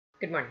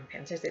Good morning,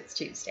 Panthers. It's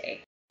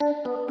Tuesday.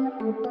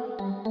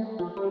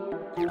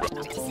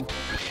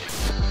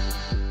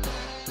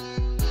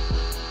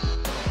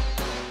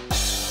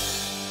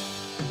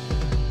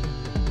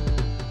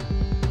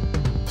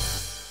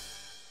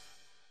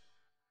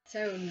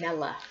 So,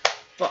 Nella,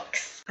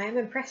 books. I am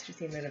impressed with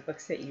the amount of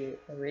books that you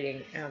are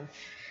reading.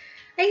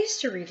 I used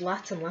to read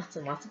lots and lots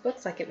and lots of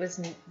books. Like, it was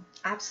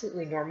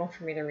absolutely normal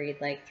for me to read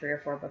like 3 or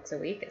 4 books a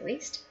week at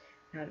least.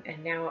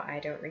 And now I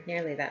don't read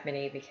nearly that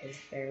many because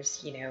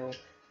there's,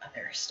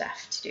 other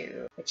stuff to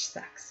do, which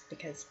sucks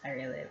because I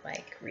really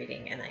like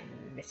reading and I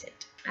miss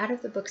it. Out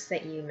of the books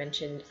that you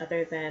mentioned,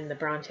 other than the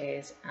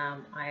Brontes,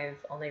 I've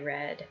only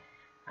read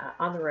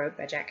On the Road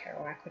by Jack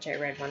Kerouac, which I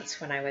read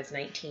once when I was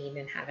 19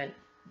 and haven't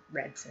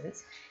read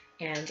since,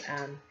 and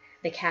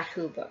the Cat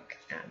Who book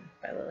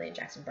by Lillian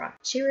Jackson Braun.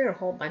 She wrote a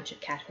whole bunch of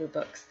Cat Who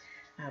books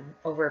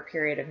over a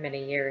period of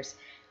many years,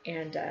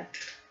 and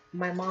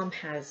my mom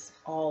has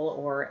all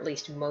or at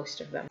least most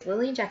of them.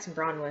 Lillian Jackson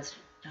Braun was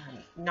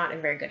not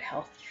in very good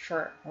health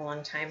for a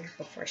long time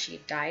before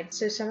she died,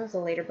 so some of the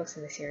later books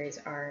in the series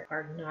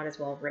are not as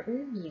well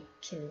written. You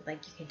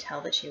can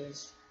tell that she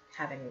was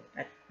having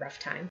a rough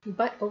time,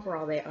 but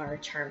overall they are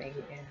charming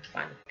and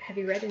fun. Have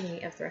you read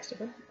any of the rest of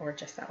them, or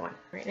just that one?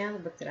 Right now the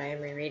book that I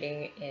am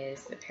rereading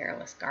is The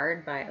Perilous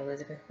Gard by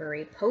Elizabeth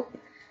Marie Pope.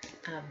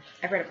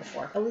 I've read it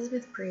before.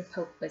 Elizabeth Marie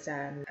Pope was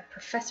a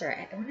professor,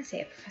 I want to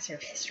say a professor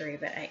of history,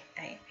 but I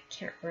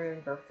can't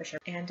remember for sure.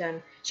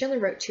 And she only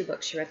wrote 2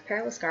 books. She wrote The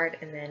Perilous Gard,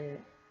 and then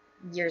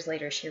years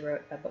later she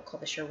wrote a book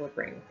called The Sherwood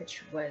Ring,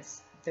 which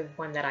was the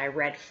one that I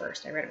read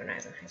first. I read it when I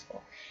was in high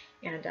school,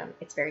 and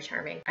it's very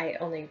charming. I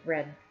only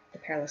read The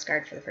Perilous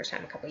Gard for the first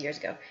time a couple years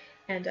ago,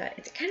 and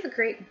it's kind of a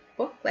great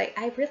book. Like,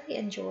 I really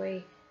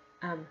enjoy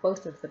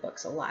both of the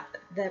books a lot.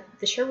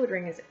 The Sherwood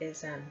Ring is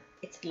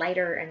it's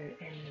lighter and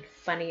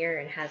funnier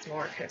and has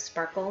more kind of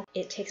sparkle.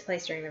 It takes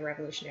place during the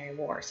Revolutionary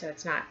War, so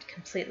it's not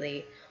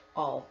completely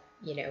all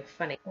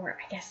funny. Or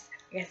I guess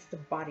the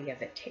body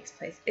of it takes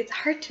place. It's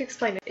hard to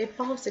explain. It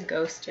involves a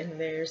ghost, and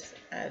there's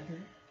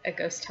a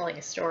ghost telling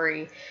a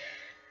story,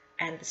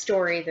 and the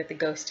story that the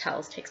ghost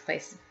tells takes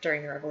place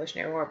during the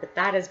Revolutionary War, but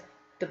that is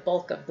the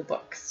bulk of the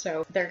book.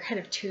 So there are kind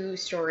of 2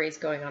 stories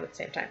going on at the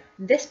same time.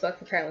 This book,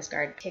 The Perilous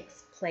Gard,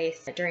 takes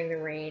place during the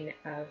reign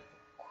of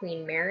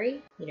Queen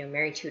Mary,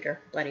 Mary Tudor,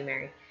 Bloody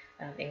Mary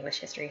of English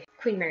history.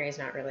 Queen Mary is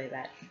not really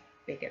that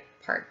big a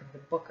part of the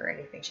book or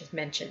anything. She's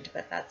mentioned,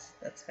 but that's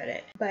about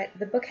it. But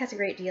the book has a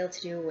great deal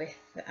to do with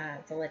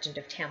the legend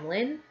of Tam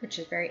Lin, which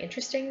is very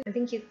interesting. I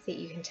think that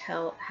you can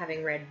tell,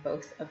 having read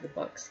both of the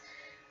books,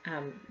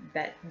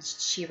 that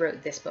she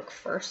wrote this book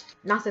first.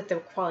 Not that the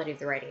quality of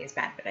the writing is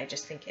bad, but I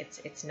just think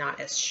it's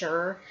not as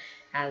sure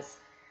as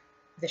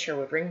The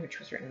Sherwood Ring, which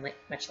was written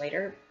much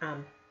later.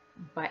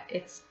 But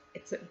it's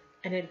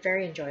a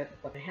very enjoyable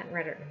book. I hadn't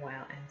read it in a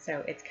while, and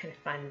so it's kind of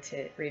fun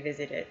to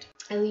revisit it.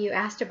 And you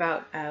asked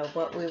about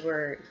what we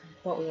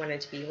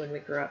wanted to be when we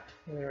grew up,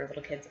 when we were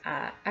little kids.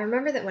 I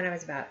remember that when I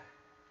was about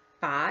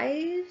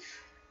 5,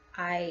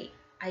 I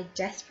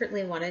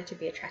desperately wanted to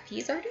be a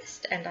trapeze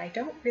artist, and I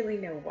don't really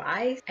know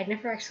why. I'd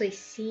never actually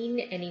seen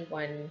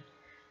anyone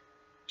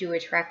do a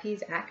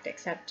trapeze act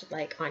except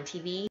like on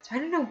TV. So I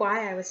don't know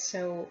why I was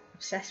so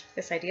obsessed with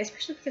this idea,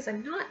 especially because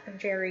I'm not a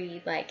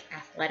very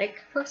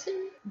athletic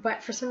person,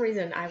 but for some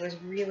reason I was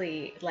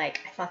really I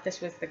thought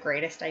this was the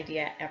greatest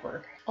idea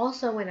ever.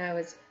 Also, when I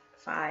was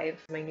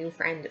 5, my new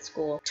friend at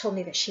school told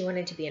me that she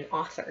wanted to be an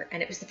author,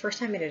 and it was the first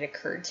time it had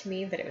occurred to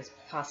me that it was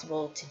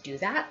possible to do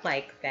that,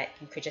 that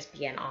you could just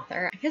be an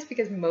author. I guess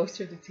because most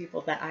of the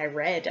people that I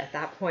read at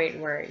that point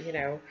were,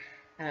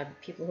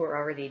 people who were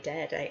already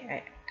dead.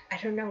 I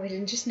don't know,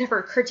 it just never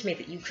occurred to me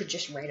that you could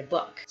just write a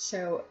book.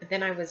 So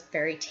then I was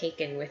very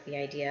taken with the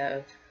idea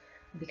of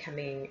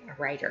becoming a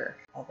writer,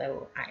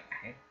 although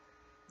I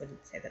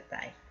wouldn't say that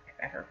I've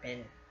ever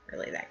been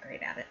really that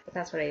great at it. But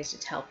that's what I used to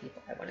tell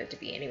people I wanted to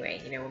be anyway,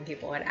 when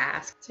people would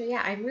ask. So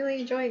yeah, I'm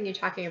really enjoying you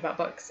talking about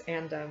books,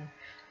 and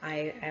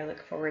I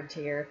look forward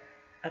to your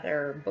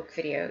other book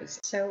videos.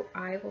 So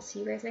I will see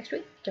you guys next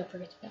week. Don't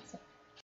forget to pass up.